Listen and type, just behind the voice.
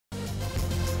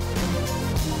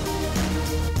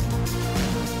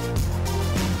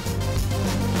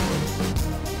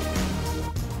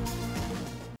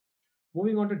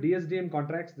Moving on to DSDM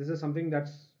contracts, this is something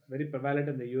that's very prevalent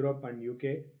in the Europe and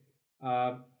UK.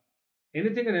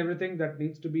 Anything and everything that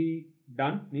needs to be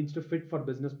done needs to fit for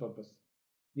business purpose.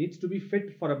 Needs to be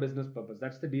fit for a business purpose.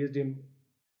 That's the DSDM.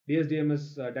 DSDM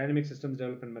is Dynamic Systems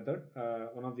Development Method,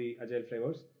 one of the Agile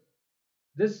flavors.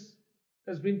 This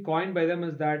has been coined by them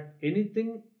as that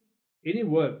any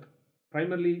work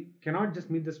primarily cannot just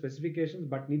meet the specifications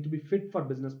but need to be fit for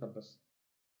business purpose.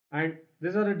 And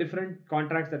these are the different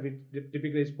contracts that we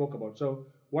typically spoke about. So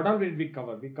what all did we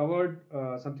cover? We covered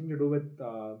something to do with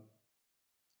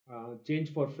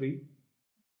change for free,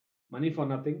 money for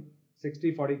nothing,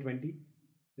 60-40-20.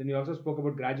 Then we also spoke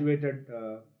about graduated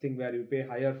thing where you pay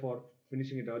higher for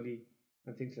finishing it early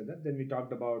and things like that. Then we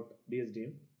talked about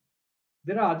DSDM.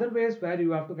 There are other ways where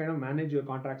you have to kind of manage your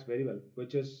contracts very well,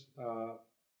 which is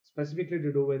specifically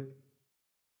to do with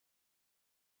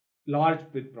large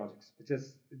big projects, which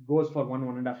is it goes for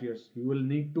 1.5 years. You will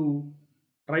need to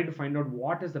try to find out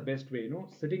what is the best way.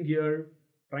 Sitting here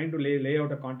trying to lay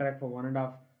out a contract for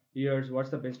 1.5 years, what's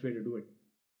the best way to do it?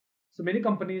 So many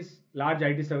companies, large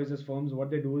IT services firms, what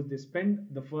they do is they spend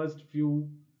the first few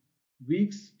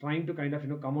weeks trying to kind of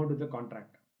come out with the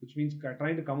contract, which means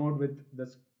trying to come out with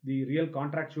the real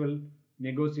contractual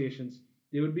negotiations.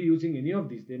 They would be using any of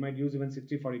these. They might use even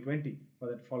 60-40-20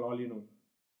 for all you know.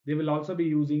 They will also be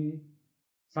using,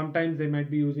 sometimes they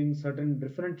might be using certain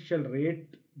differential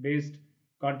rate based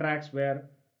contracts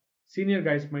where senior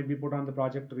guys might be put on the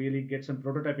project to really get some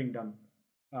prototyping done,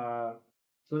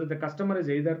 so that the customer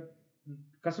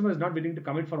is not willing to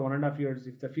commit for 1.5 years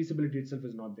if the feasibility itself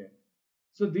is not there.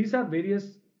 So these are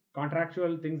various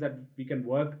contractual things that we can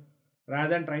work rather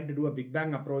than trying to do a big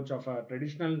bang approach of a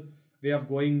traditional way of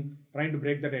trying to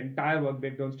break that entire work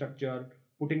breakdown structure,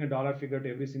 putting a dollar figure to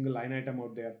every single line item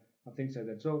out there, or things like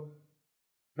that. So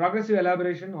progressive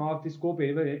elaboration of the scope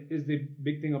area is the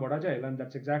big thing about Agile, and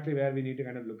that's exactly where we need to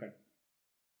kind of look at.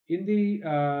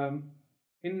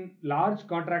 In large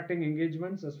contracting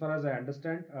engagements, as far as I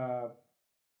understand,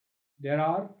 there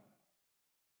are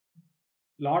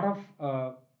lot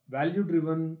of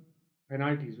value-driven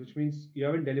penalties, which means you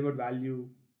haven't delivered value.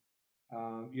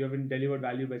 You haven't delivered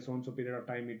value by so and so period of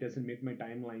time. It doesn't meet my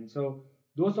timeline. So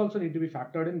those also need to be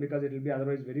factored in because it will be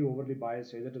otherwise very overly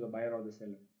biased either to the buyer or the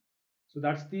seller. So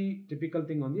that's the typical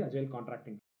thing on the Agile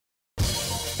contracting.